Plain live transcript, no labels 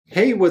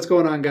Hey, what's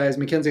going on guys?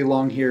 Mackenzie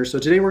Long here. So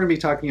today we're going to be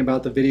talking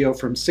about the video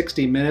from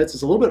 60 Minutes.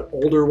 It's a little bit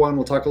older one.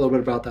 We'll talk a little bit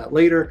about that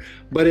later,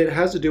 but it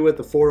has to do with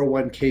the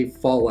 401k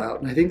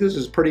fallout. And I think this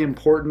is pretty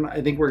important.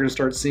 I think we're going to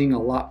start seeing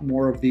a lot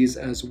more of these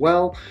as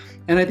well.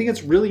 And I think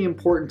it's really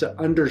important to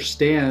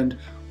understand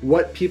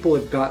what people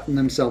have gotten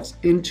themselves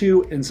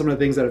into and some of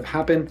the things that have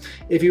happened.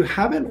 If you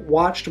haven't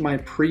watched my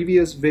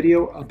previous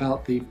video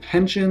about the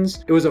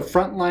pensions, it was a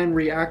frontline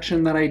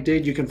reaction that I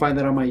did. You can find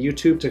that on my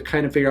YouTube to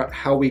kind of figure out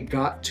how we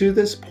got to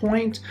this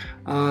point.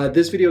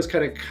 This video is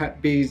kind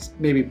of be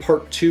maybe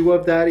part 2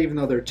 of that, even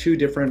though they're 2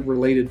 different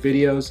related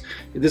videos.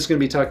 This is going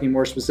to be talking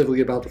more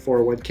specifically about the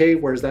 401k,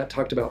 whereas that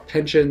talked about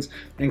pensions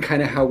and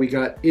kind of how we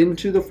got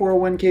into the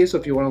 401k. So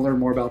if you want to learn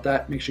more about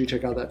that, make sure you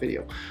check out that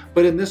video.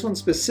 But in this one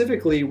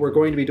specifically, we're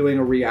going to be doing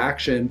a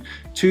reaction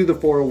to the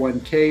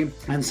 401k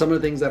and some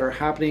of the things that are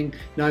happening.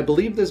 Now, I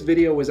believe this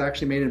video was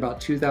actually made in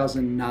about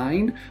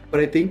 2009, but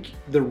I think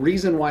the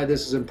reason why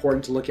this is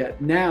important to look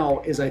at now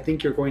is I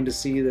think you're going to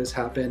see this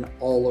happen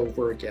all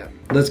over again.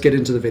 Let's get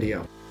into the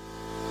video.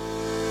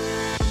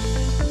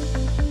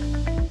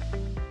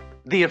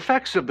 The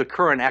effects of the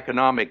current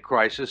economic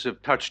crisis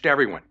have touched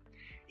everyone.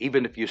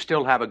 Even if you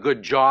still have a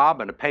good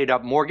job and a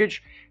paid-up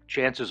mortgage,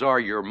 chances are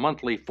your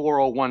monthly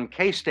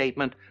 401k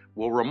statement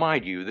will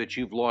remind you that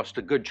you've lost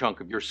a good chunk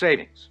of your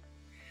savings.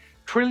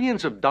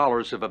 Trillions of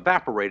dollars have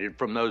evaporated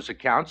from those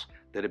accounts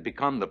that have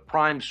become the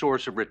prime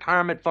source of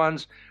retirement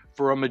funds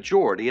for a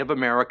majority of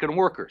American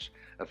workers,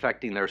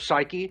 affecting their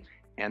psyche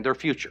and their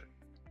future.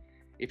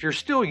 If you're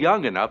still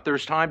young enough,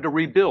 there's time to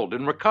rebuild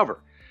and recover.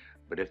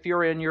 But if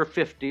you're in your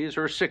 50s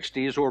or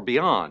 60s or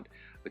beyond,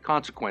 the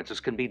consequences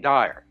can be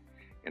dire.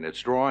 And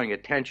it's drawing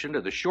attention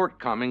to the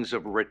shortcomings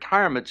of a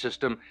retirement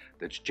system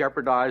that's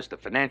jeopardized the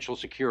financial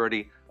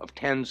security of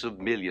tens of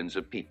millions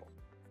of people.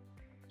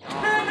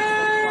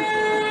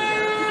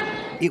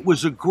 It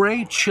was a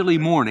gray, chilly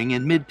morning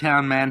in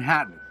Midtown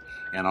Manhattan,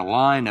 and a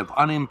line of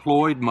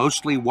unemployed,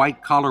 mostly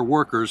white-collar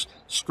workers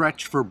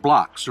stretched for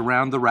blocks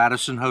around the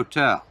Radisson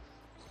Hotel.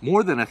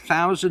 More than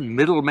 1,000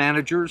 middle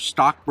managers,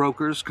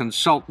 stockbrokers,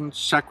 consultants,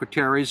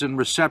 secretaries, and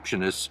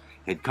receptionists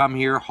had come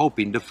here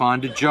hoping to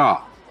find a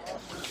job.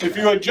 If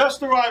you are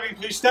just arriving,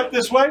 please step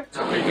this way.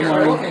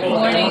 Good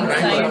morning,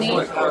 Tiny.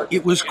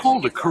 It was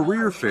called a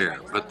career fair,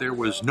 but there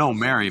was no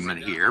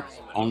merriment here,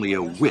 only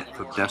a whiff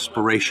of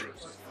desperation.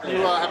 Do you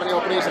have any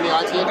openings in the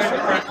IT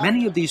industry?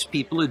 Many of these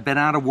people had been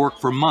out of work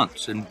for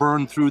months and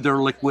burned through their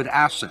liquid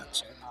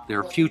assets,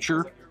 their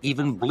future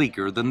even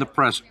bleaker than the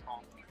present.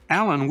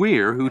 Alan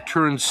Weir, who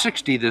turned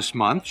 60 this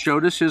month,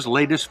 showed us his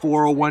latest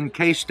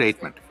 401k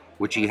statement,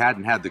 which he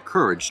hadn't had the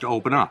courage to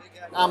open up.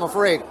 I'm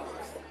afraid.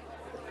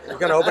 You're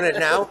going to open it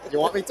now? You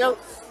want me to?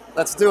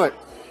 Let's do it.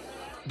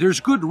 There's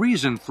good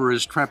reason for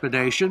his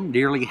trepidation.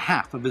 Nearly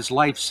half of his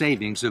life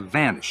savings have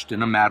vanished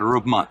in a matter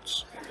of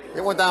months.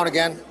 It went down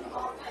again.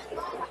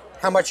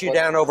 How much are you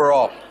down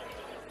overall?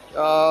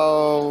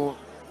 Oh,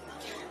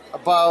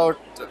 about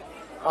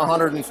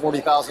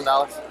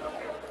 $140,000.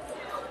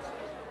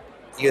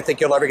 You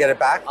think you'll ever get it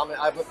back?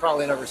 I would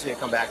probably never see it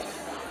come back.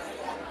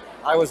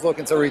 I was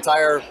looking to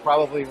retire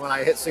probably when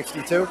I hit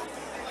 62.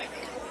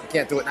 I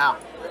can't do it now.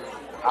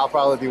 I'll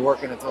probably be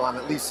working until I'm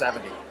at least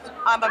 70.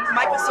 I'm a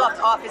Microsoft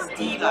Office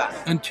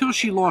diva. Until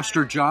she lost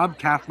her job,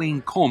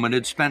 Kathleen Coleman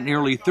had spent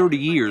nearly 30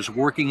 years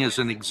working as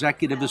an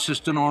executive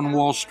assistant on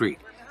Wall Street.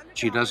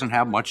 She doesn't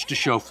have much to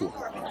show for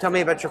it. Tell me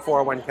about your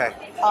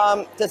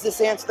 401k. Does this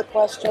answer the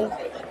question?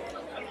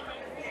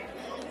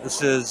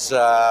 This is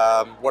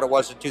what it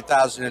was in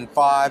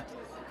 2005.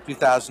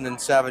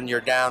 2007,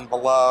 you're down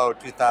below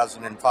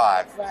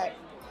 2005. Right.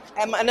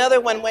 And another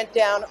one went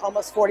down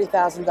almost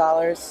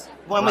 $40,000.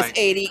 One was Right.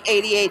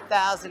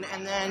 88,000,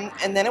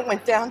 and then it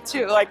went down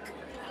to like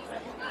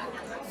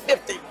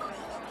 50.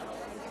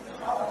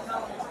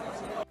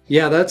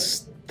 Yeah,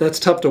 that's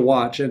tough to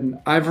watch, and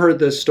I've heard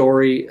this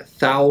story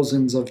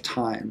thousands of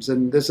times,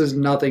 and this is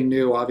nothing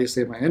new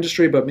obviously in my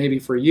industry, but maybe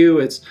for you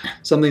it's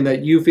something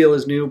that you feel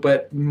is new,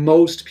 but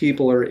most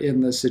people are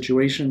in this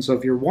situation. So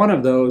if you're one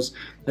of those,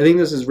 I think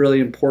this is really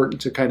important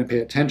to kind of pay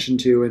attention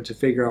to and to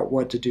figure out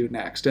what to do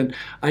next. And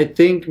I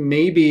think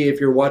maybe if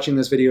you're watching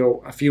this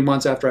video a few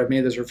months after I've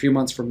made this or a few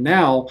months from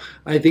now,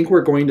 I think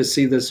we're going to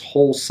see this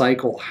whole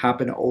cycle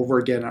happen over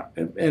again,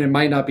 and it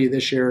might not be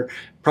this year,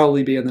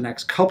 probably be in the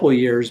next couple of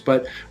years,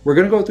 but we're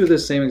going to go through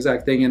this same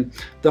exact thing. And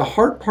the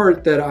hard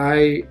part that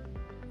I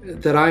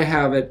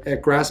have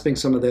at grasping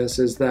some of this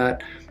is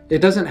that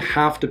it doesn't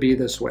have to be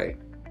this way.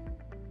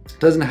 It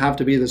doesn't have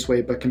to be this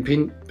way, but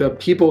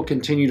people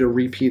continue to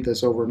repeat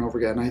this over and over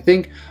again. I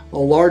think a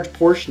large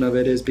portion of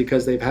it is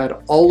because they've had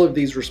all of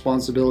these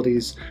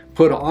responsibilities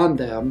put on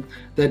them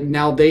that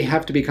now they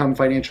have to become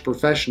financial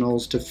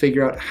professionals to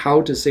figure out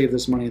how to save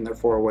this money in their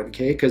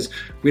 401k, because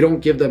we don't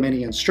give them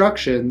any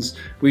instructions.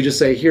 We just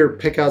say, here,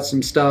 pick out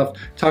some stuff,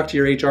 talk to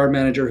your HR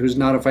manager who's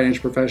not a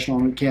financial professional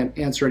and can't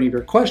answer any of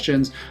your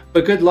questions,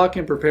 but good luck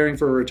in preparing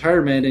for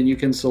retirement, and you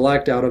can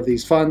select out of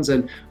these funds,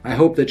 and I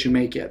hope that you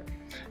make it.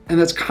 And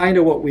that's kind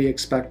of what we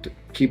expect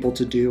people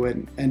to do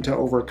and to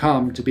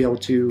overcome to be able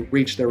to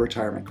reach their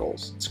retirement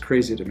goals. It's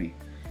crazy to me.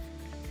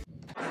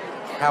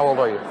 How old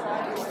are you?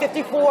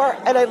 54,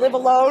 and I live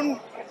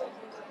alone.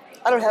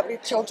 I don't have any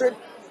children.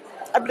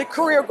 I've been a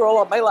career girl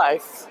all my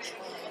life,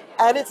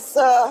 and it's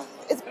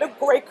been a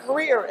great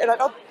career, and I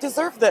don't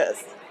deserve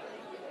this.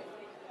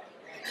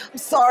 I'm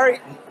sorry.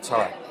 It's all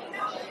right.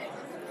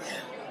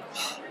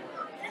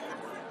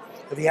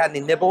 Have you had any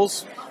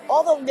nibbles?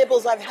 All the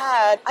nibbles I've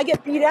had, I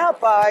get beat out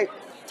by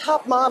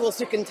top models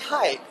who can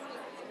type.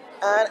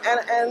 And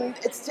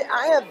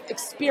I have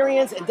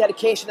experience and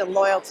dedication and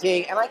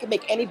loyalty, and I can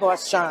make any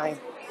boss shine.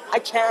 I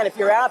can. If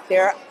you're out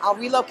there, I'll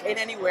relocate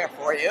anywhere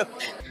for you.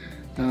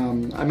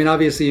 I mean,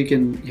 obviously you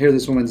can hear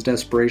this woman's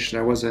desperation.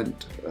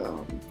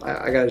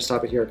 I got to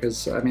stop it here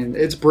because, I mean,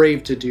 it's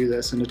brave to do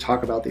this and to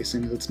talk about these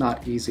things. It's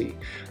not easy.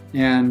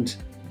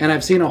 And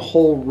I've seen a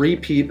whole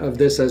repeat of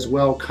this as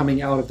well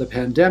coming out of the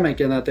pandemic,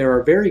 in that there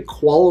are very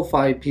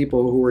qualified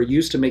people who are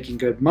used to making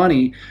good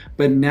money,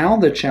 but now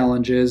the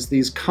challenge is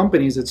these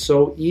companies, it's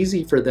so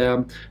easy for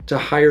them to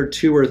hire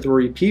 2 or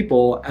 3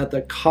 people at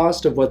the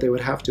cost of what they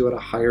would have to at a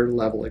higher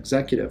level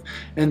executive.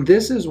 And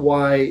this is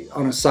why,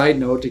 on a side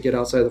note, to get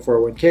outside of the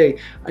 401k,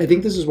 I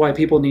think this is why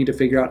people need to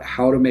figure out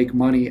how to make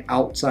money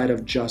outside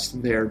of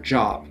just their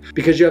job.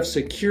 Because you have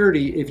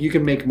security if you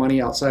can make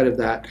money outside of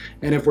that.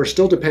 And if we're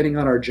still depending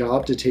on our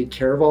job to take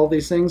care of all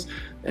these things,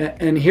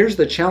 and here's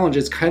the challenge,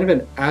 it's kind of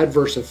an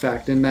adverse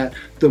effect in that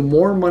the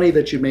more money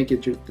that you make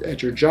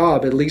at your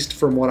job, at least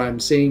from what I'm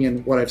seeing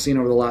and what I've seen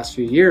over the last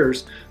few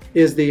years,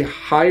 is the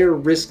higher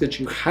risk that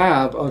you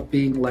have of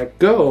being let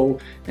go,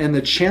 and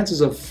the chances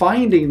of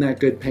finding that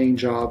good paying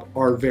job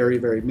are very,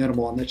 very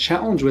minimal. And the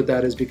challenge with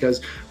that is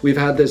because we've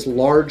had this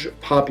large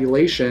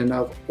population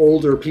of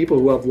older people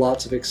who have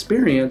lots of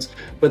experience,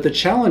 but the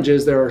challenge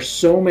is there are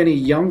so many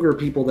younger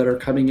people that are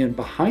coming in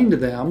behind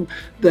them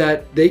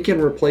that they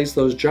can replace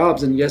those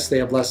jobs. And yes, they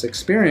have less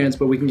experience,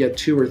 but we can get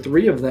 2 or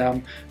 3 of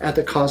them at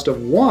the cost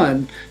of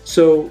 1.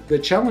 So the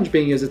challenge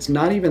being is it's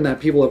not even that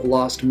people have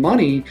lost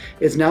money,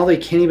 it's now they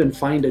can't even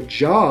find a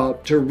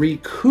job to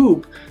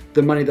recoup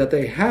the money that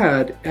they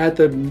had at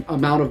the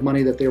amount of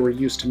money that they were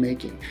used to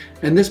making.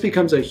 And this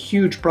becomes a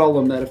huge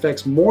problem that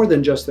affects more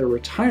than just their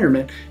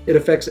retirement, it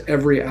affects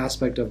every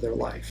aspect of their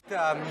life.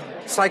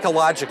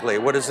 Psychologically,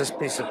 what does this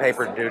piece of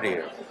paper do to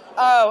you?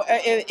 Oh,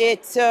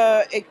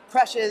 it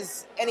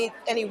crushes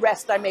any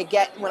rest I may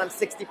get when I'm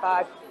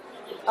 65.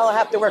 I'll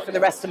have to work for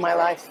the rest of my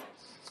life.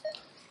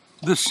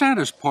 The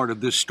saddest part of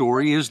this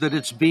story is that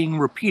it's being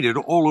repeated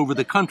all over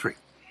the country.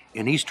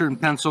 In eastern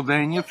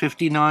Pennsylvania,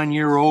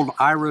 59-year-old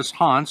Iris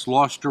Hans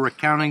lost her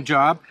accounting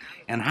job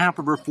and half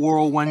of her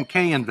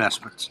 401k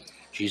investments.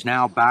 She's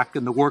now back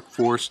in the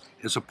workforce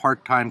as a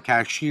part-time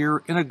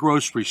cashier in a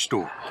grocery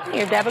store.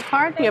 Your debit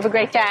card. You have a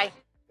great day.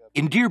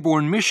 In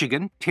Dearborn,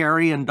 Michigan,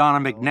 Terry and Donna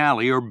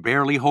McNally are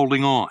barely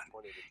holding on.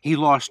 He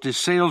lost his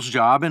sales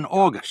job in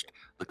August.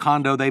 The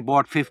condo they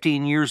bought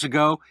 15 years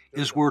ago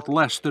is worth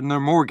less than their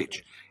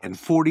mortgage, and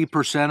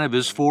 40% of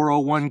his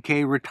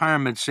 401k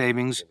retirement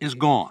savings is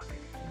gone.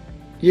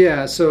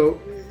 Yeah, so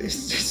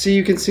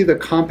you can see the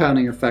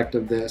compounding effect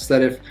of this,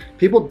 that if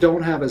people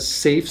don't have a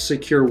safe,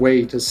 secure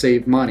way to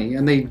save money,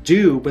 and they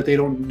do, but they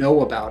don't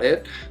know about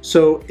it,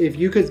 so if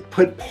you could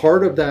put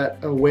part of that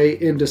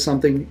away into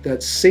something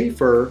that's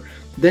safer,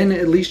 then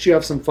at least you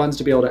have some funds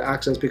to be able to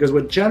access. Because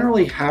what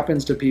generally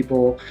happens to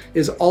people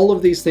is all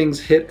of these things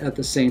hit at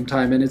the same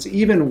time, and it's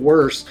even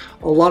worse.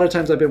 A lot of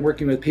times I've been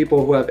working with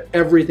people who have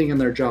everything in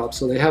their job.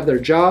 So they have their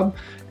job,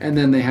 and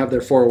then they have their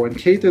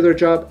 401k through their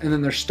job, and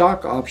then their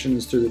stock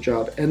options through the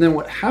job. And then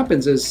what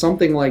happens is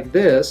something like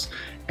this,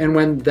 and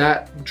when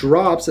that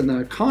drops and the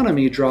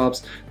economy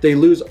drops, they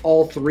lose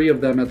all 3 of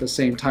them at the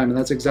same time. And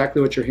that's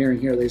exactly what you're hearing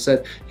here. They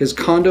said his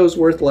condo's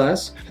worth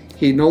less,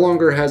 he no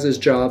longer has his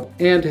job,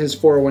 and his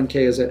 401k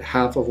is at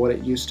half of what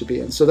it used to be.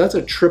 And so that's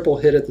a triple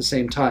hit at the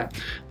same time.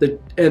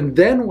 And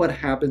then what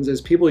happens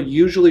is people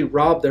usually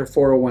rob their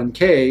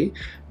 401k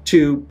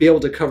to be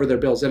able to cover their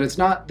bills. And it's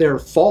not their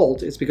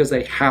fault, it's because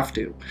they have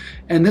to.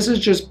 And this is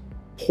just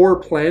poor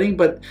planning,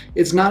 but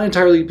it's not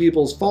entirely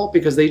people's fault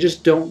because they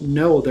just don't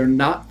know. They're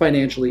not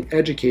financially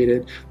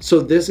educated.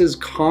 So this is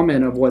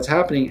common of what's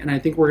happening, and I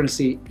think we're going to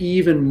see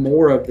even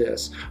more of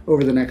this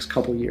over the next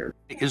couple years.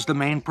 Is the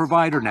main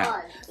provider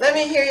now. Let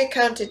me hear you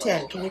count to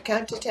 10. Can you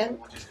count to 10?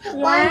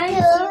 1, 2,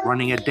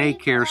 Running a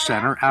daycare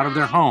center out of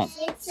their home.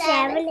 6,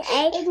 7,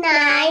 8,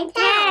 9,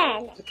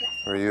 10.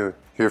 Are you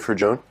here for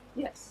Joan?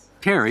 Yes.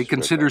 Terry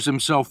considers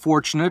himself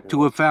fortunate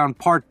to have found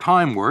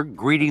part-time work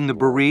greeting the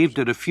bereaved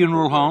at a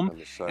funeral home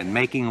and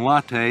making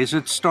lattes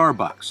at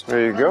Starbucks.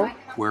 There you go.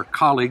 Where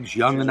colleagues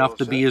young enough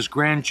to be his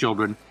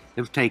grandchildren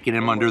have taken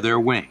him under their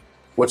wing.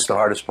 What's the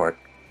hardest part?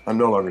 I'm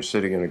no longer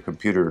sitting in a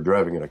computer or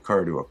driving in a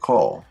car to a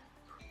call.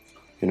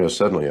 You know,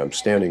 suddenly I'm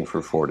standing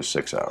for 4 to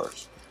 6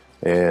 hours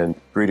and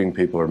greeting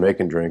people or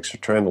making drinks or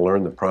trying to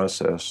learn the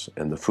process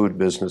and the food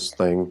business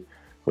thing,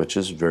 which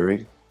is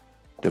very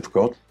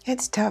difficult.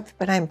 It's tough,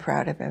 but I'm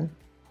proud of him.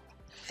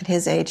 at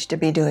his age to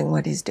be doing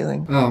what he's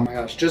doing. Oh my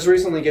gosh, just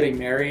recently getting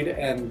married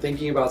and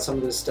thinking about some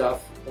of this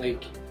stuff,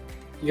 like,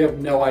 you have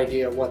no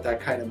idea what that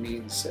kind of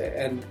means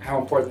and how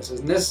important this is.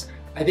 And this,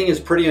 I think,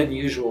 is pretty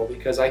unusual,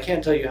 because I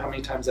can't tell you how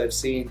many times I've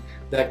seen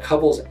that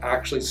couples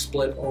actually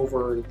split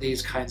over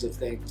these kinds of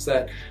things,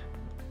 that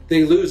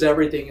they lose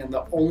everything and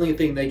the only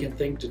thing they can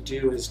think to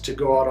do is to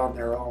go out on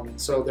their own. And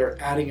so they're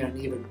adding an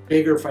even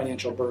bigger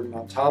financial burden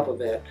on top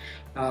of it,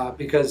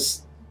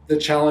 because the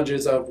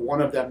challenges of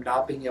one of them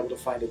not being able to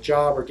find a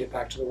job or get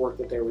back to the work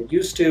that they were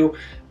used to.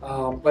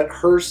 But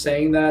her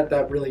saying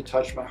that really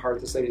touched my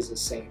heart. This lady's a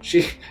saint.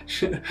 She,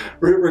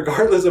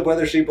 regardless of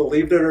whether she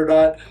believed it or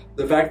not,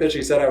 the fact that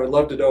she said, I would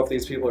love to know if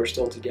these people are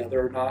still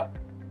together or not,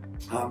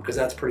 because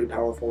that's pretty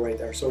powerful right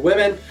there. So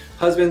women,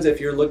 husbands, if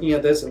you're looking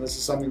at this and this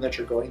is something that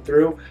you're going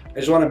through, I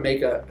just want to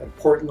make an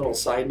important little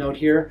side note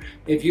here.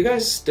 If you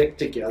guys stick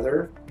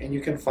together and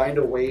you can find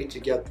a way to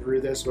get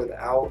through this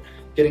without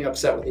getting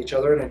upset with each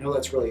other, and I know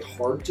that's really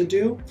hard to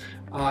do,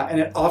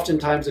 and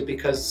oftentimes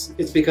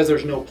it's because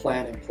there's no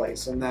plan in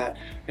place. And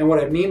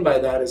what I mean by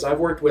that is I've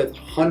worked with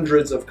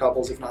hundreds of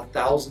couples, if not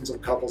thousands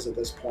of couples at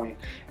this point,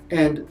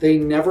 and they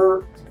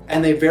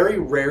very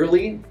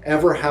rarely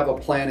ever have a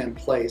plan in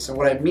place. And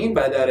what I mean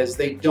by that is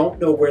they don't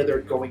know where they're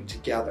going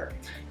together.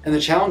 And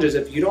the challenge is,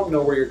 if you don't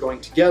know where you're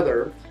going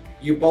together,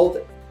 you both,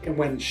 and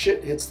when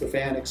shit hits the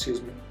fan,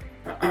 excuse me,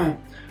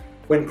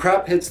 when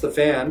crap hits the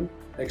fan,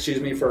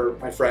 excuse me for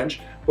my French,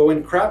 but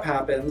when crap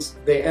happens,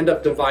 they end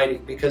up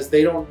dividing because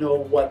they don't know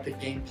what the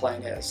game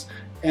plan is.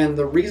 And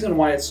the reason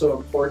why it's so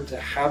important to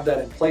have that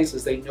in place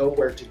is they know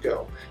where to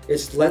go.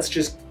 It's, let's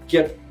just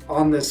get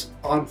on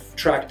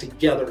track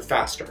together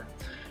faster.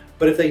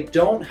 But if they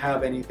don't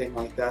have anything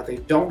like that, they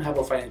don't have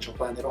a financial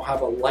plan, they don't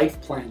have a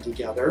life plan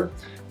together,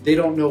 they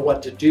don't know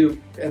what to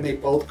do, and they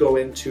both go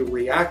into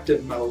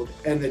reactive mode,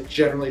 and it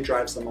generally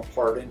drives them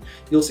apart. And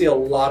you'll see a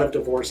lot of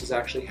divorces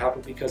actually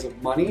happen because of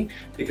money,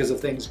 because of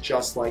things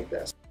just like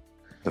this.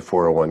 The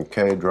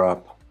 401k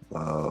drop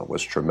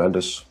was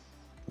tremendous,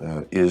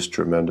 is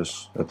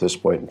tremendous at this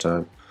point in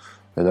time,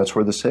 and that's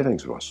where the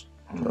savings was.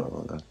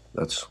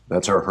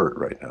 That's our hurt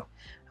right now.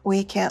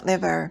 We can't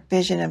live our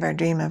vision of our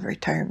dream of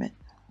retirement.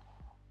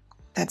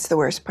 That's the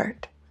worst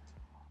part.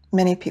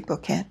 Many people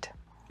can't.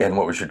 And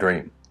what was your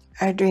dream?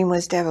 Our dream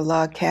was to have a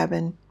log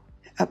cabin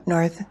up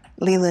north,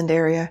 Leland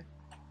area,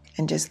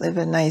 and just live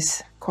a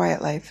nice,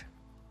 quiet life.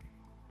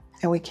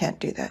 And we can't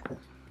do that.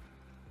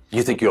 Do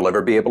you think you'll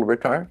ever be able to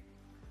retire?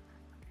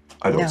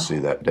 I don't see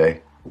that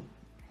day.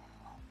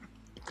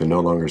 Can no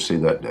longer see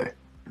that day.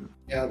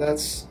 Yeah,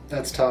 that's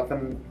tough.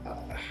 And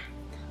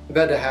I've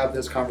had to have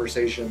this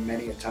conversation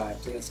many a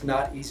times, and it's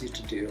not easy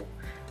to do.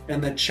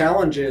 And the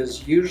challenge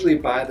is, usually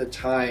by the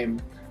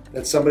time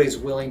that somebody's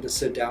willing to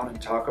sit down and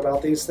talk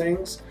about these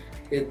things,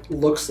 it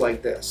looks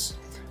like this.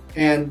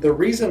 And the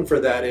reason for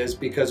that is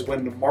because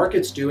when the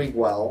market's doing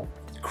well,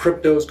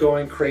 crypto's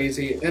going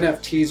crazy,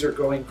 NFTs are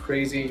going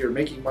crazy, you're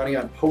making money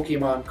on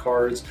Pokemon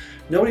cards,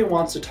 nobody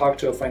wants to talk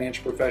to a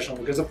financial professional,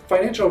 because a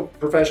financial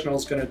professional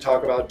is going to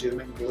talk about doom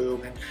and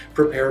gloom and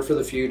prepare for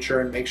the future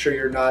and make sure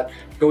you're not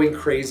going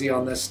crazy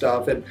on this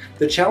stuff. And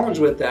the challenge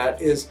with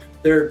that is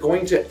they're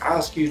going to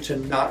ask you to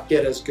not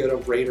get as good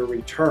of rate of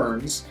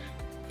returns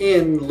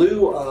in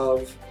lieu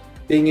of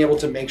being able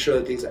to make sure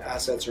that these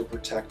assets are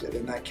protected.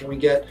 And that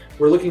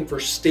we're looking for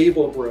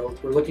stable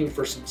growth, we're looking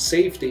for some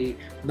safety,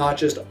 not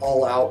just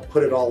all out,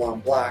 put it all on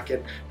black.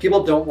 And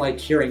people don't like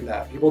hearing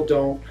that. People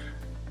don't,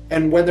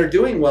 and when they're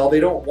doing well, they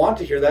don't want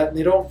to hear that, and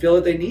they don't feel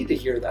that they need to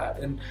hear that.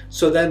 And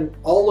so then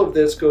all of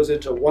this goes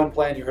into one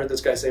plan. You heard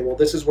this guy say, well,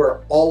 this is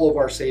where all of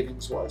our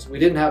savings was. We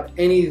didn't have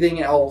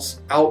anything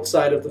else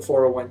outside of the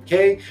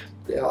 401k.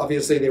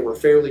 Obviously, they were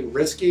fairly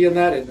risky in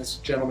that, and this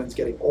gentleman's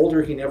getting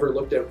older. He never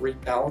looked at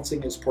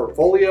rebalancing his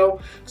portfolio.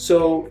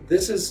 So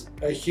this is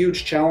a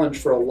huge challenge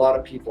for a lot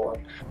of people.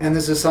 And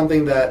this is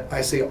something that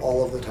I see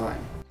all of the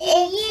time.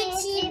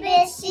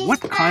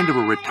 What kind of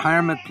a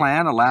retirement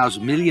plan allows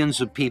millions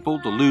of people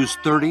to lose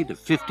 30 to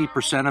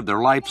 50% of their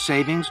life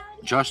savings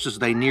just as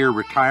they near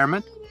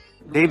retirement?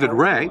 David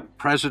Ray,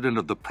 president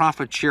of the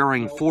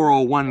profit-sharing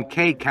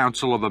 401k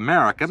Council of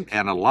America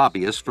and a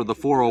lobbyist for the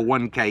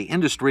 401k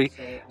industry,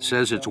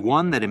 says it's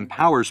one that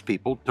empowers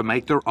people to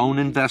make their own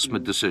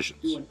investment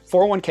decisions.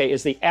 401k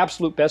is the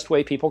absolute best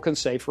way people can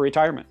save for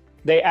retirement.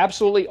 They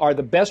absolutely are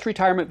the best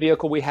retirement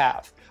vehicle we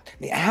have.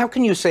 How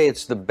can you say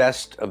it's the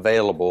best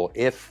available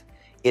if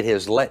it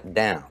has let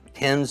down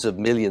tens of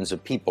millions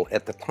of people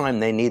at the time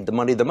they need the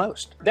money the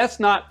most? That's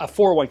not a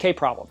 401k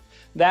problem.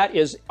 That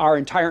is our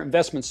entire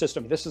investment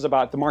system. This is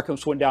about the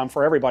markets went down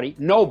for everybody.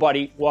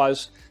 Nobody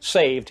was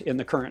saved in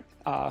the current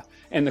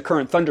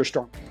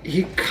thunderstorm.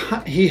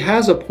 He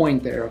has a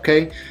point there,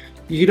 okay?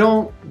 You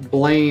don't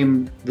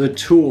blame the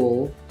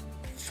tool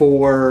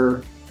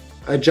for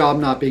a job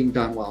not being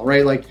done well,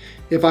 right? Like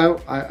if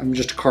I'm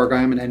just a car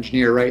guy, I'm an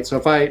engineer, right? So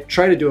if I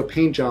try to do a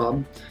paint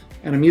job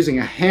and I'm using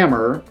a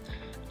hammer,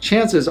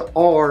 chances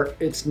are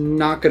it's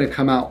not going to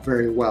come out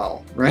very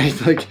well, right?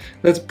 Like,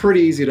 that's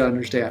pretty easy to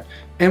understand.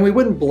 And we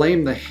wouldn't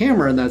blame the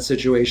hammer in that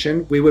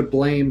situation. We would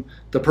blame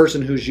the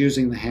person who's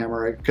using the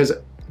hammer, because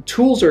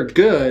tools are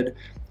good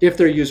if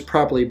they're used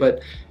properly.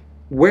 But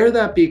where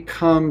that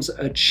becomes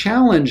a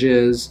challenge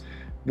is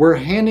we're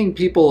handing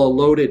people a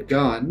loaded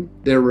gun,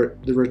 their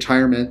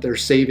retirement, their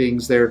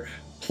savings, their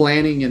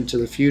planning into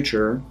the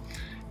future,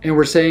 and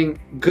we're saying,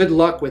 good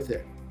luck with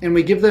it. And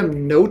we give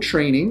them no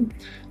training.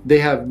 They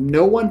have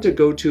no one to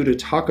go to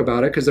talk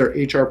about it because their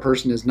HR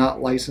person is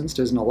not licensed,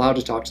 isn't allowed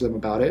to talk to them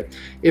about it.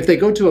 If they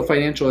go to a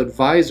financial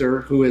advisor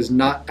who is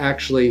not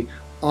actually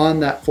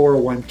on that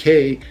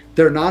 401k,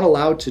 they're not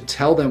allowed to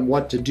tell them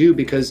what to do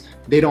because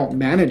they don't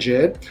manage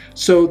it.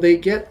 So they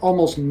get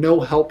almost no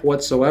help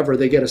whatsoever.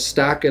 They get a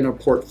stack in a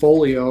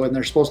portfolio and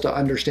they're supposed to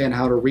understand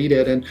how to read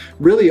it. And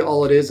really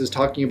all it is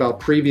talking about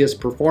previous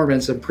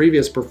performance, and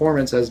previous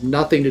performance has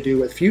nothing to do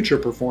with future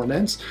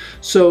performance.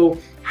 So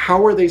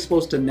how are they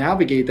supposed to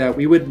navigate that?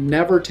 We would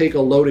never take a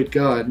loaded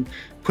gun,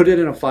 put it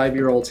in a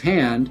 5-year-old's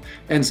hand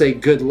and say,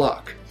 good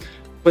luck.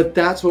 But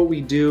that's what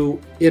we do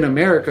in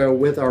America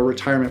with our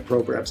retirement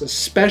programs,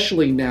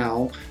 especially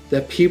now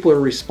that people are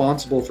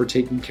responsible for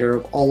taking care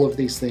of all of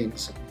these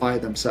things by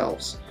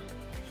themselves.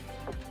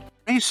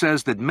 He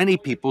says that many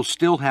people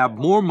still have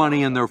more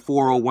money in their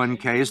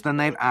 401ks than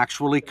they've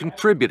actually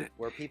contributed.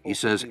 He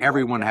says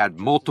everyone had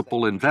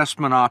multiple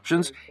investment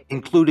options,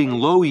 including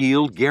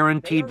low-yield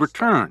guaranteed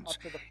returns,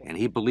 and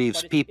he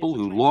believes people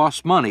who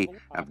lost money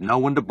have no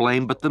one to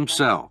blame but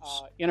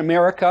themselves. In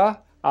America,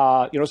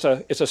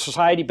 it's a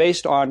society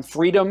based on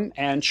freedom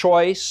and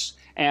choice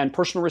and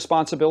personal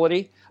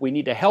responsibility. We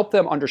need to help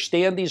them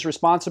understand these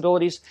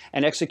responsibilities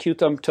and execute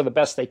them to the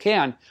best they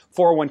can.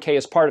 401k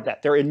is part of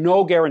that. There are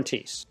no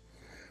guarantees.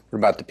 What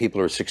about the people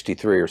who are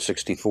 63 or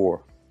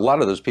 64? A lot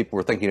of those people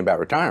were thinking about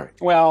retiring.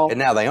 Well, and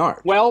now they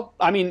aren't. Well,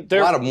 I mean, a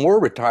lot of them were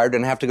retired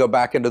and have to go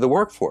back into the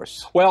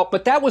workforce. Well,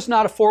 but that was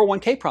not a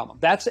 401k problem.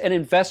 That's an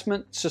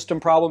investment system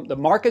problem. The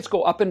markets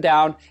go up and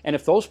down, and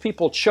if those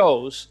people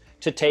chose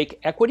to take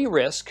equity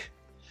risk,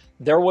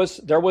 there was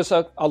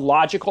a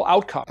logical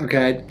outcome.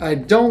 Okay, I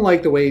don't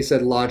like the way he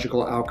said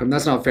logical outcome.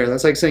 That's not fair.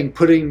 That's like saying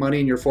putting money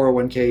in your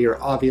 401k,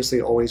 you're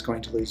obviously always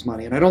going to lose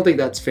money. And I don't think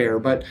that's fair.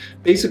 But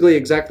basically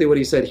exactly what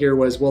he said here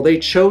was, well, they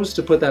chose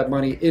to put that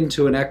money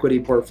into an equity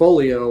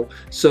portfolio,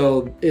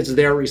 so it's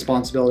their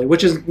responsibility,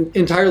 which is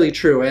entirely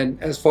true. And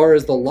as far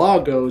as the law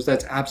goes,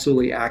 that's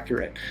absolutely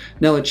accurate.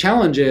 Now, the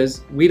challenge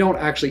is we don't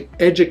actually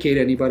educate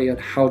anybody on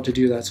how to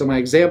do that. So my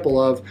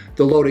example of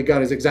the loaded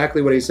gun is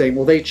exactly what he's saying.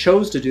 Well, they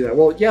chose to do that.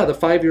 Well, yeah, the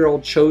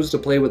 5-year-old chose to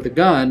play with the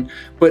gun,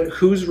 but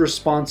whose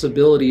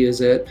responsibility is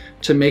it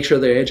to make sure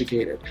they're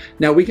educated?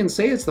 Now, we can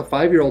say it's the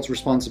 5-year-old's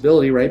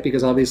responsibility, right?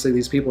 Because obviously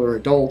these people are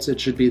adults. It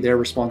should be their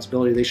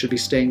responsibility. They should be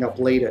staying up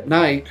late at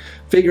night,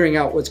 figuring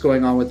out what's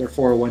going on with their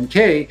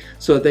 401k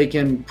so that they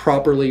can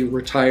properly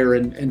retire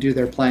and do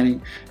their planning.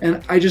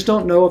 And I just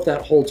don't know if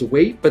that holds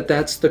weight, but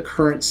that's the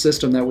current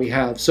system that we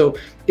have. So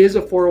is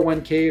a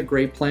 401k a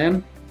great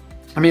plan?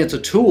 I mean, it's a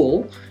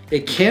tool.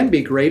 It can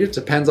be great. It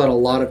depends on a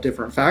lot of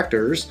different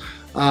factors,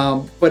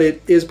 but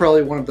it is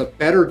probably one of the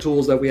better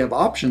tools that we have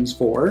options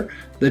for.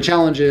 The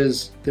challenge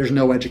is there's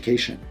no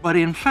education. But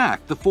in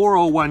fact, the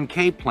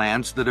 401k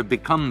plans that have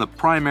become the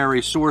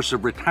primary source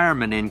of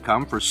retirement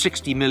income for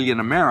 60 million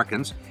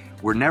Americans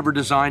were never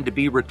designed to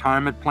be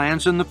retirement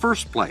plans in the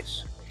first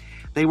place.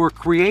 They were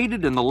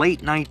created in the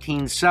late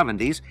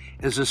 1970s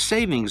as a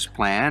savings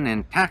plan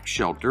and tax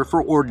shelter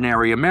for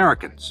ordinary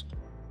Americans.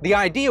 The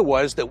idea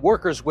was that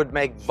workers would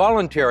make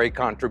voluntary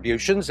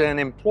contributions and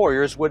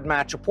employers would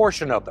match a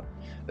portion of them.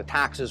 The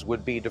taxes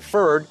would be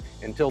deferred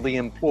until the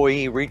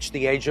employee reached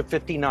the age of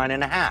 59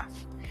 and a half.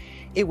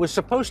 It was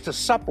supposed to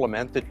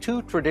supplement the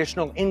two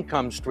traditional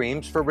income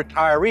streams for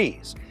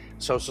retirees,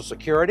 Social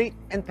Security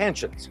and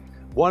pensions,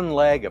 one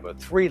leg of a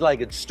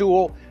three-legged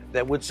stool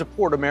that would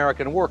support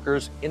American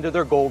workers into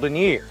their golden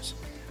years.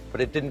 But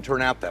it didn't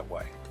turn out that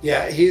way.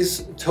 Yeah,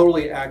 he's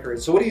totally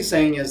accurate. So what he's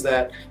saying is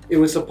that it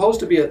was supposed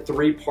to be a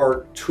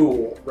 3-part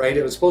tool, right?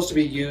 It was supposed to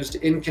be used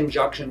in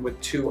conjunction with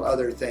 2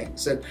 other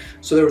things. And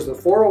so there was the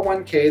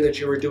 401k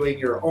that you were doing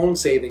your own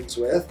savings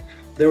with.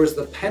 There was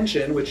the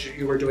pension, which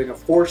you were doing a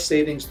forced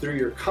savings through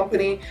your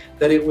company,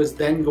 that it was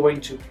then going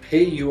to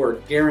pay you or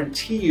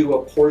guarantee you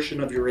a portion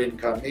of your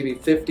income, maybe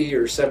 50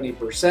 or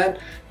 70%.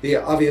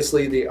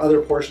 Obviously, the other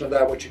portion of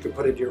that, which you could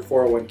put into your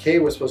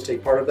 401k, was supposed to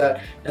take part of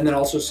that, and then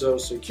also Social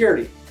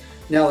Security.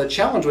 Now, the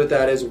challenge with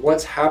that is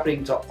what's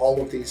happening to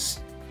all of these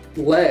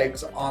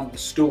legs on the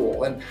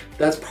stool. And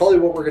that's probably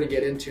what we're going to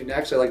get into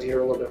next. I'd like to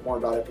hear a little bit more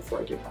about it before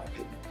I give my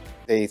opinion.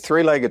 The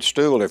 3-legged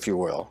stool, if you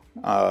will,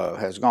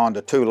 has gone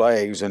to 2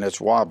 legs, and it's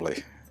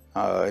wobbly,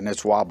 and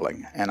it's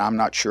wobbling. And I'm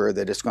not sure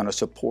that it's going to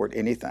support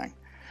anything.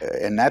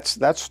 And that's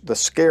the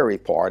scary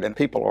part, and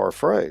people are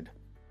afraid.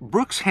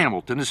 Brooks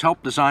Hamilton has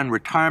helped design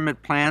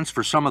retirement plans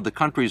for some of the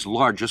country's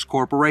largest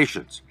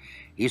corporations.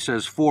 He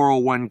says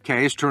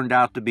 401ks turned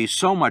out to be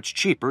so much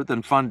cheaper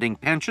than funding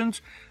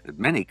pensions that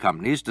many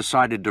companies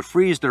decided to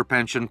freeze their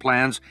pension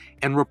plans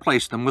and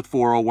replace them with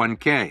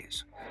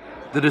 401ks.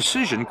 The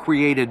decision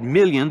created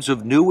millions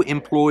of new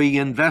employee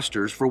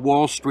investors for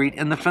Wall Street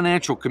and the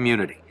financial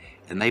community,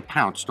 and they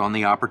pounced on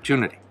the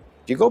opportunity.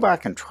 If you go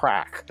back and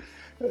track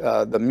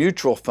the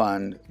mutual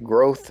fund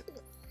growth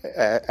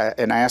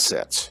in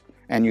assets,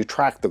 and you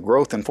track the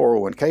growth in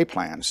 401k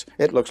plans,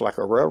 it looks like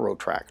a railroad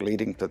track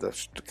leading to the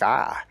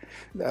sky.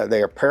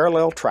 They are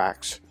parallel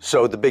tracks.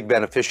 So the big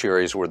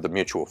beneficiaries were the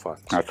mutual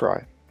funds. That's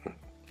right.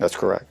 That's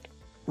correct.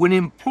 When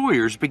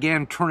employers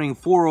began turning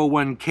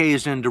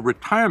 401ks into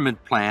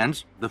retirement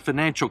plans, the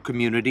financial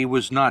community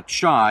was not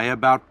shy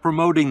about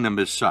promoting them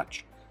as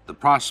such. The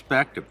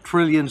prospect of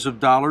trillions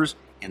of dollars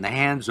in the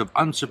hands of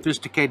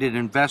unsophisticated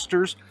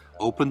investors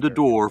opened the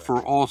door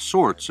for all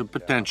sorts of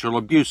potential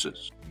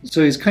abuses.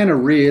 So he's kind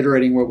of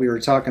reiterating what we were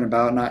talking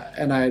about,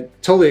 and I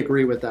totally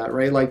agree with that,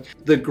 right? Like,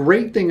 the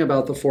great thing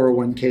about the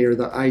 401k, or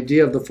the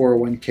idea of the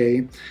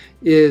 401k,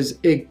 is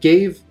it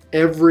gave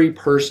every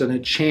person a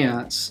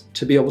chance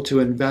to be able to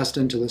invest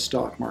into the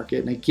stock market,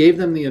 and it gave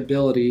them the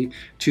ability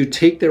to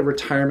take their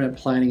retirement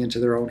planning into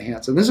their own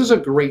hands. And this is a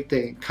great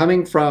thing,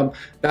 coming from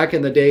back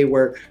in the day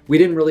where we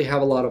didn't really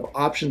have a lot of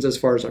options as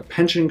far as our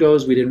pension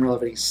goes. We didn't really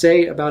have any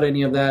say about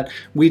any of that.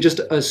 We just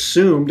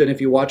assumed, and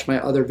if you watch my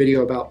other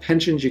video about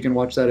pensions, you can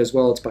watch that as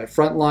well. It's by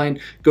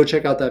Frontline. Go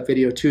check out that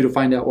video too to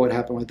find out what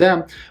happened with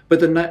them.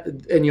 But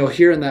and you'll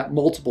hear in that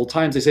multiple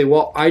times, they say,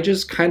 well, I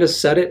just kind of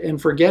set it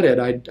and forget it.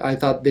 I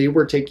thought they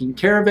were taking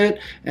care of it,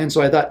 and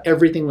so I thought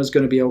everything was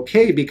going to be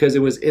okay because it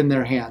was in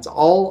their hands.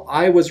 All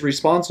I was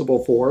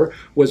responsible for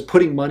was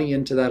putting money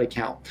into that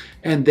account,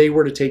 and they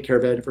were to take care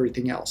of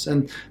everything else.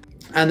 And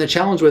the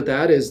challenge with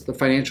that is the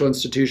financial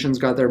institutions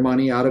got their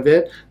money out of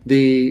it,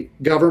 the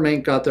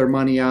government got their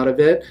money out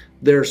of it.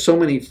 There's so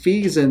many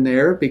fees in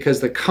there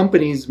because the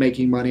company's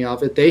making money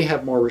off it. They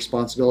have more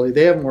responsibility.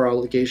 They have more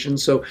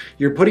obligations. So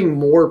you're putting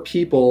more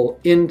people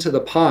into the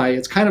pie.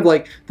 It's kind of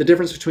like the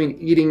difference between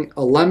eating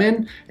a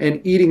lemon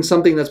and eating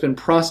something that's been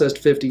processed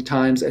 50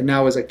 times and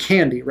now is a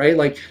candy, right?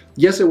 Like,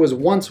 yes, it was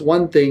once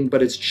one thing,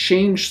 but it's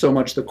changed so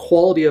much. The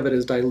quality of it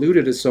is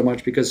diluted so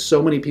much because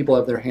so many people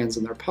have their hands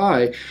in their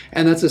pie.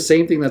 And that's the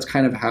same thing that's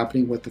kind of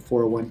happening with the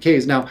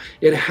 401ks. Now,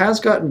 it has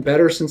gotten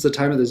better since the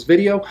time of this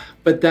video,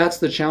 but that's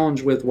the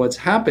challenge with what's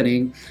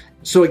happening.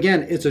 So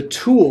again, it's a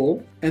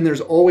tool, and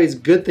there's always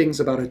good things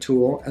about a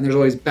tool, and there's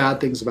always bad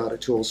things about a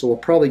tool. So we'll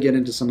probably get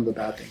into some of the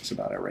bad things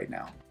about it right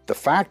now. The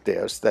fact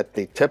is that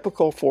the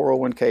typical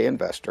 401k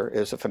investor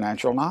is a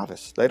financial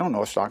novice. They don't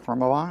know a stock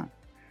from a line.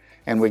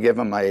 And we give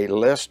them a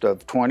list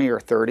of 20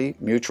 or 30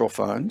 mutual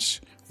funds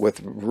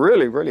with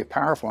really, really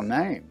powerful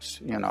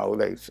names. You know,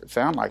 they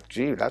sound like,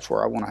 gee, that's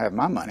where I want to have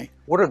my money.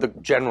 What are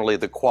generally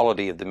the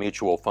quality of the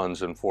mutual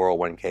funds and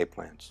 401k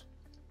plans?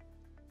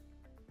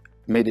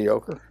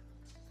 Mediocre.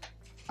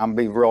 I'm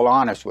be real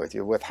honest with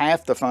you. With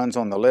half the funds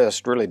on the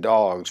list, really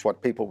dogs,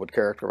 what people would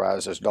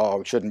characterize as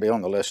dogs, shouldn't be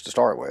on the list to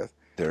start with.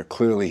 There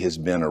clearly has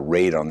been a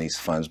raid on these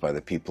funds by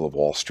the people of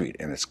Wall Street,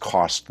 and it's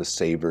cost the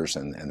savers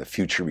and the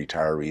future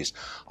retirees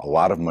a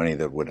lot of money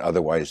that would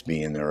otherwise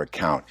be in their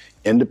account,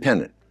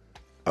 independent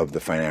of the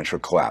financial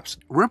collapse.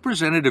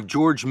 Representative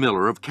George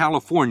Miller of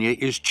California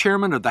is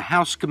chairman of the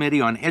House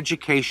Committee on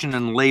Education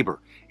and Labor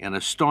and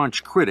a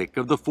staunch critic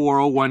of the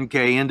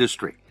 401k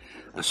industry,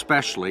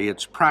 especially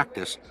its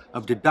practice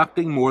of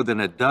deducting more than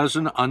a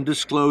dozen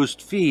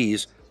undisclosed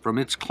fees from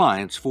its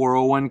clients'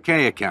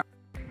 401k account.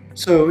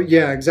 So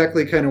yeah,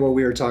 exactly kind of what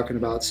we were talking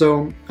about.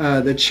 So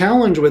the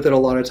challenge with it a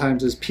lot of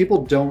times is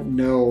people don't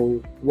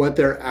know what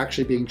they're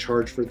actually being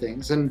charged for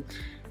things. And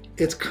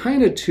it's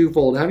kind of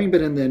twofold. Having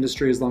been in the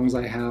industry as long as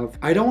I have,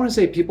 I don't want to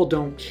say people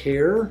don't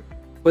care,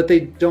 but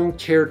they don't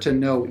care to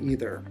know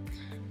either.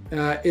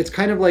 It's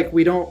kind of like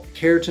we don't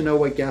care to know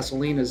what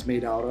gasoline is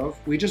made out of.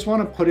 We just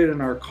want to put it in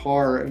our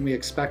car and we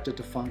expect it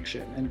to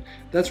function. And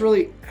that's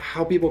really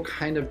how people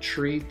kind of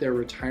treat their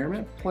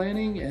retirement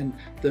planning and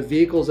the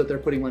vehicles that they're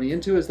putting money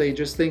into, is they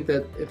just think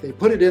that if they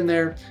put it in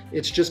there,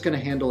 it's just going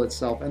to handle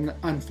itself. And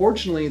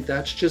unfortunately,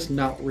 that's just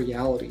not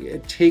reality.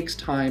 It takes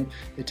time,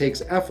 it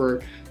takes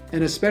effort.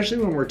 And especially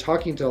when we're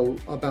talking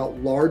about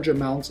large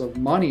amounts of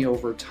money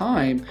over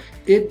time,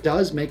 it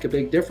does make a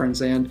big difference.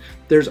 And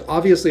there's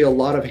obviously a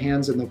lot of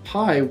hands in the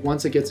pie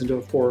once it gets into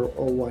a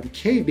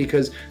 401k,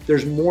 because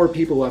there's more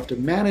people who have to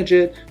manage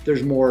it,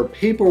 there's more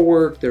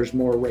paperwork, there's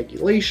more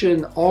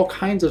regulation, all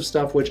kinds of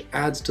stuff, which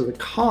adds to the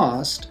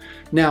cost.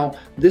 Now,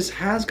 this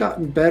has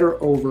gotten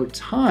better over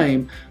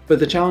time, but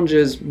the challenge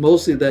is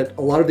mostly that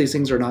a lot of these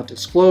things are not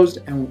disclosed.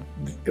 And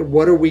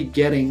what are we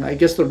getting? I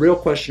guess the real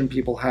question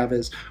people have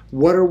is,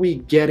 what are we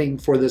getting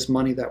for this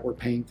money that we're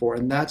paying for?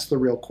 And that's the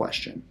real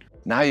question.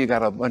 Now you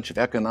got a bunch of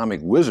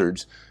economic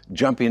wizards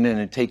jumping in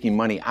and taking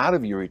money out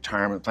of your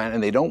retirement plan,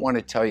 and they don't want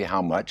to tell you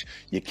how much.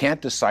 You can't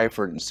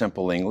decipher it in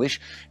simple English,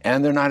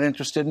 and they're not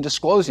interested in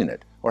disclosing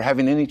it or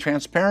having any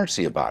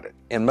transparency about it.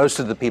 And most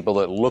of the people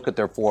that look at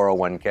their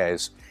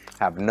 401ks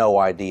have no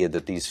idea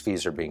that these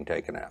fees are being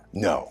taken out.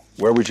 No.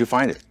 Where would you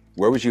find it?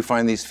 Where would you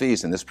find these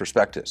fees in this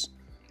prospectus?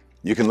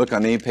 You can look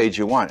on any page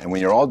you want, and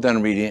when you're all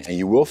done reading it, and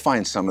you will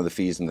find some of the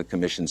fees and the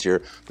commissions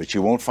here, but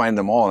you won't find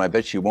them all, and I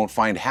bet you won't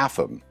find half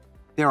of them.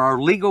 There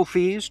are legal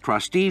fees,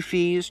 trustee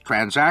fees,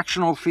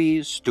 transactional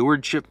fees,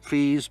 stewardship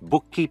fees,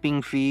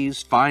 bookkeeping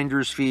fees,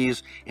 finder's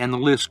fees, and the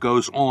list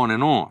goes on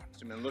and on.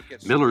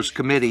 Miller's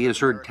committee has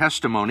heard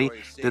testimony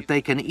that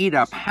they can eat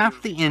up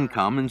half the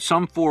income in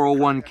some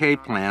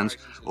 401k plans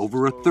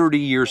over a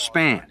 30-year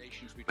span,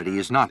 but he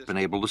has not been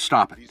able to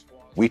stop it.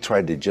 We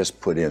tried to just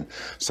put in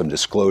some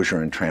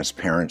disclosure and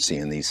transparency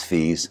in these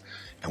fees,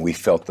 and we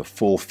felt the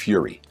full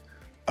fury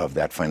of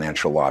that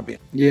financial lobby.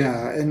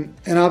 Yeah, and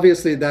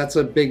obviously that's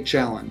a big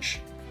challenge.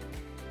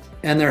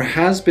 And there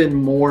has been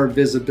more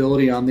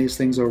visibility on these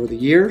things over the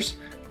years.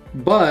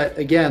 But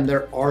again,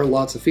 there are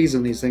lots of fees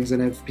in these things,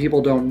 and if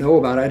people don't know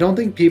about it, I don't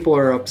think people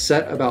are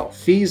upset about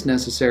fees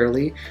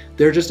necessarily.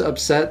 They're just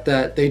upset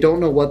that they don't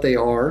know what they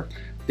are,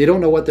 they don't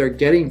know what they're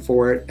getting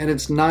for it, and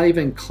it's not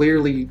even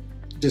clearly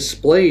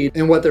displayed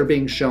in what they're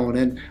being shown.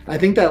 And I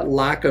think that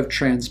lack of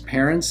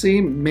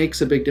transparency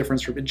makes a big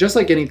difference for me. Just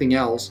like anything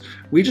else,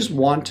 we just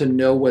want to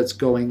know what's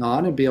going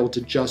on and be able to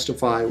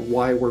justify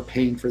why we're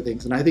paying for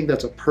things. And I think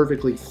that's a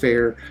perfectly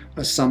fair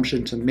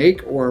assumption to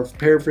make, or a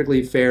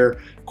perfectly fair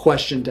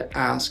question to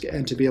ask,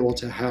 and to be able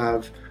to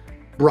have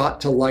brought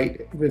to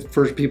light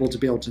for people to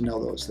be able to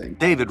know those things.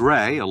 David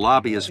Ray, a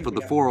lobbyist for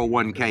the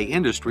 401k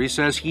industry,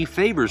 says he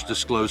favors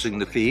disclosing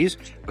the fees,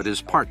 but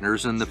his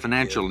partners in the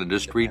financial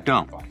industry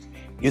don't.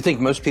 You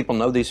think most people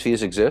know these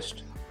fees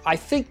exist? I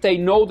think they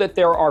know that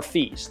there are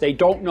fees. They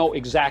don't know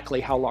exactly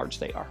how large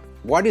they are.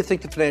 Why do you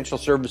think the financial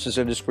services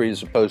industry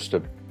is opposed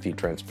to fee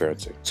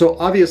transparency? So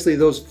obviously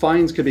those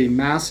fines could be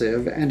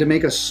massive, and to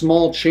make a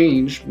small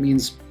change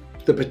means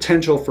the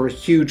potential for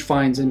huge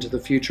fines into the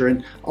future.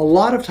 And a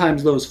lot of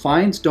times those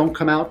fines don't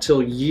come out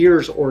till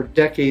years or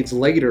decades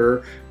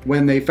later,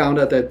 when they found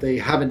out that they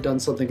haven't done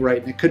something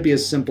right. And it could be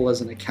as simple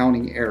as an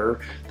accounting error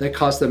that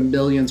cost them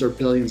millions or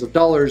billions of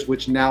dollars,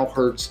 which now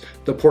hurts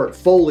the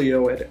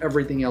portfolio and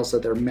everything else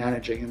that they're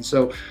managing. And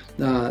so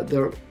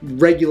the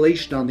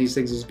regulation on these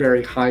things is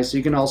very high. So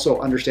you can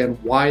also understand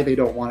why they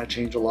don't want to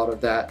change a lot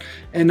of that.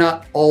 And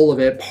not all of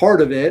it,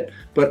 part of it,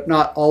 but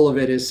not all of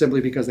it is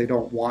simply because they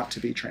don't want to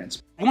be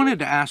transparent. I wanted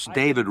to ask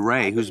David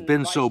Ray, who's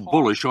been so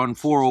bullish on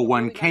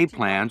 401k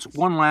plans,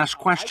 one last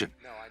question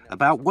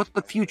about what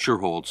the future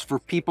holds for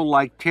people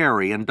like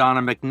Terry and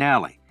Donna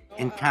McNally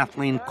and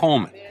Kathleen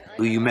Coleman,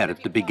 who you met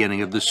at the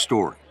beginning of this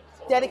story.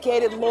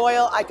 Dedicated,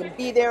 loyal, I can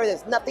be there.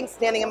 There's nothing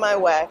standing in my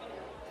way.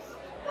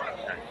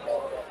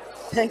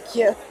 Thank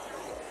you.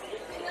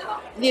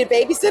 Need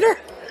a babysitter?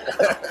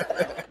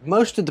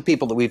 Most of the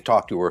people that we've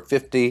talked to are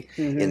 50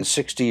 and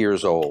 60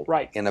 years old,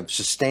 right, and have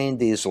sustained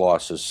these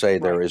losses, say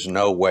there is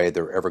no way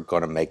they're ever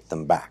going to make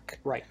them back.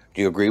 Right.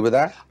 Do you agree with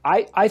that?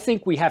 I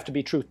think we have to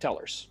be truth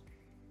tellers.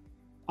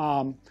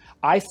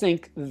 I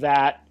think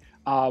that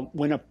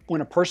when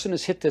a person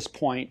has hit this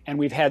point, and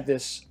we've had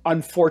this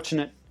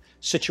unfortunate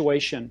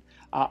situation,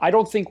 I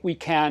don't think we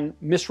can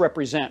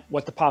misrepresent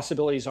what the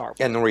possibilities are.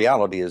 And the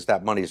reality is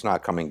that money's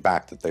not coming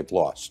back that they've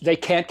lost. They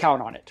can't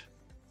count on it.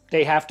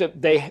 They have to.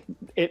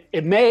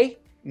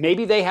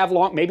 Maybe they have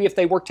long. Maybe if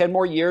they work 10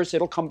 more years,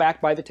 it'll come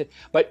back by the 10.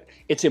 But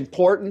it's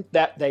important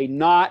that they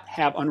not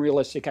have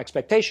unrealistic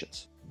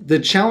expectations. The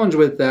challenge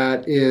with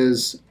that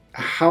is,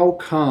 how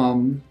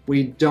come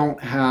we don't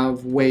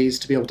have ways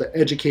to be able to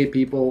educate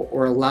people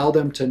or allow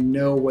them to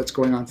know what's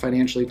going on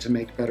financially to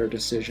make better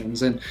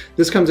decisions? And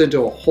this comes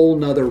into a whole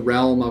nother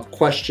realm of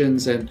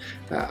questions and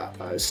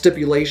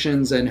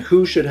stipulations, and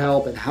who should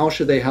help and how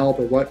should they help,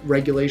 and what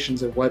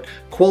regulations and what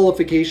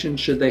qualifications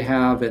should they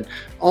have, and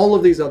all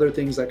of these other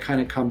things that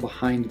kind of come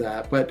behind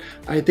that. But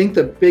I think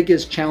the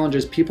biggest challenge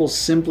is people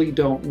simply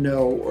don't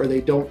know, or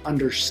they don't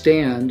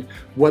understand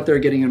what they're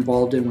getting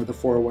involved in with a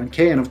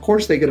 401k. And of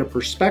course they get a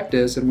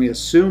prospectus, and we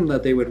assume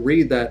that they would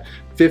read that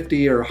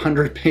 50 or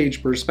 100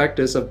 page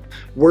prospectus of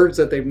words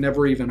that they've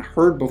never even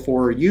heard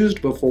before or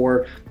used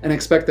before, and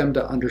expect them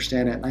to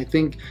understand it. And I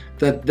think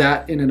that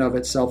that in and of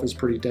itself is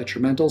pretty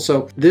detrimental.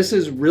 So this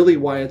is really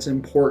why it's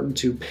important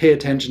to pay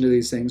attention to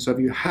these things. So if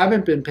you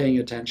haven't been paying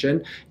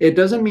attention, it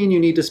doesn't mean you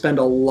need to spend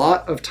a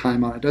lot of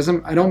time on it.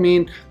 I don't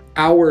mean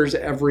hours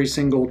every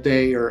single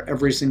day or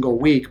every single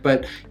week,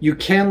 but you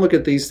can look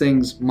at these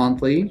things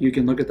monthly. You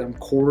can look at them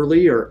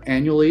quarterly or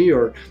annually,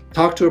 or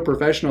talk to a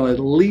professional,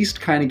 at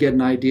least kind of get an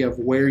idea of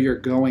where you're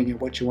going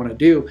and what you want to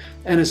do.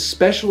 And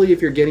especially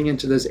if you're getting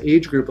into this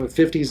age group of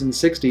 50s and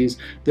 60s,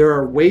 there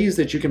are ways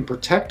that you can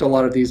protect a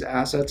lot of these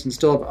assets and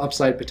still have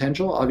upside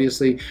potential.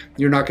 Obviously,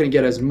 you're not going to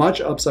get as much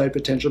upside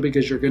potential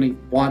because you're going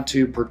to want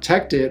to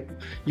protect it.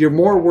 You're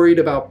more worried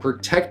about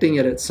protecting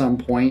it at some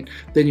point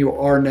than you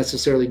are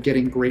necessarily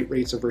getting great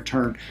rates of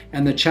return.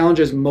 And the challenge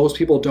is most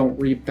people don't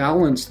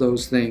rebalance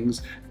those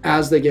things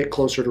as they get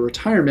closer to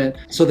retirement.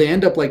 So they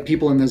end up like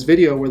people in this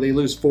video where they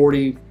lose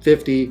 40,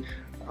 50,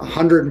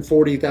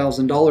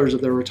 $140,000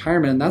 of their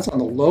retirement, and that's on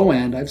the low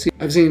end.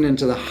 I've seen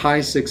into the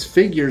high six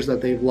figures that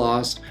they've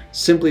lost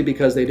simply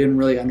because they didn't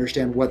really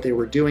understand what they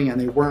were doing,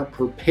 and they weren't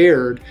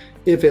prepared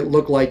if it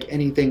looked like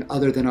anything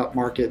other than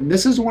upmarket. And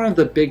this is one of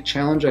the big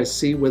challenge I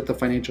see with the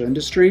financial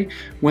industry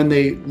when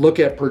they look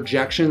at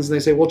projections and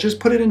they say, well, just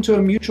put it into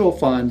a mutual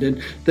fund,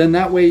 and then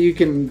that way you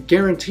can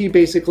guarantee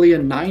basically a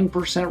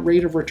 9%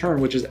 rate of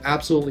return, which is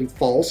absolutely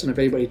false. And if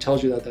anybody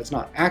tells you that, that's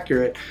not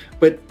accurate.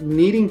 But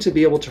needing to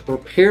be able to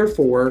prepare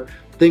for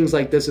things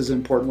like this is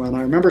important. When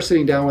I remember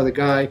sitting down with a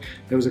guy,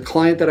 there was a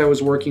client that I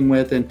was working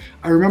with, and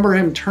I remember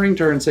him turning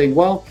to her and saying,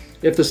 well,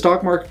 if the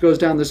stock market goes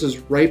down, this is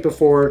right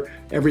before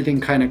everything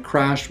kind of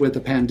crashed with the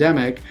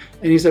pandemic.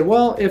 And he said,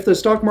 well, if the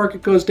stock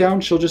market goes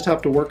down, she'll just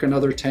have to work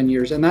another 10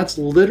 years. And that's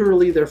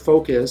literally their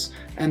focus.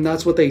 And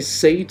that's what they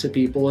say to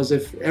people is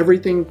if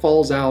everything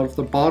falls out, if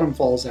the bottom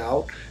falls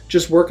out,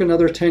 just work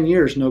another 10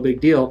 years, no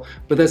big deal.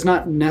 But that's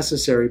not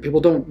necessary.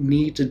 People don't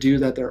need to do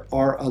that. There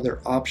are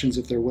other options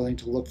if they're willing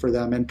to look for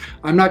them. And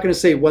I'm not going to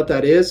say what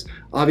that is.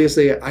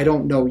 Obviously, I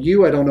don't know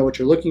you. I don't know what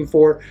you're looking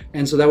for.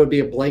 And so that would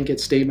be a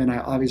blanket statement. I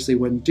obviously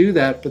wouldn't do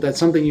that, but that's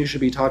something you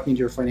should be talking to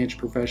your financial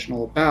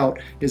professional about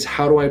is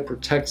how do I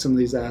protect some of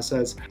these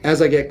assets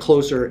as I get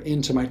closer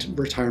into my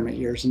retirement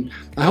years. And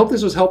I hope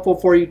this was helpful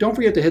for you. Don't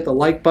forget to hit the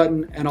like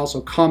button and also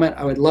comment.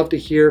 I would love to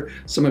hear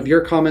some of your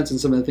comments and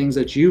some of the things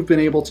that you've been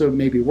able to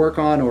maybe work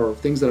on or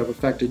things that have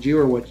affected you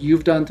or what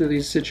you've done through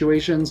these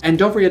situations. And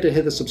don't forget to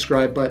hit the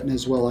subscribe button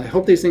as well. I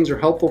hope these things are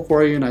helpful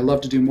for you, and I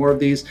love to do more of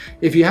these.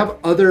 If you have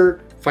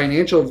other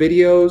financial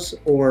videos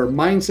or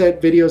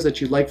mindset videos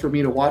that you'd like for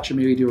me to watch and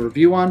maybe do a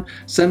review on,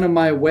 send them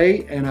my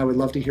way, and I would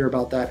love to hear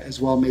about that as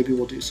well. Maybe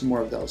we'll do some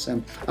more of those.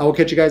 And I will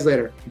catch you guys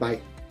later.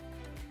 Bye.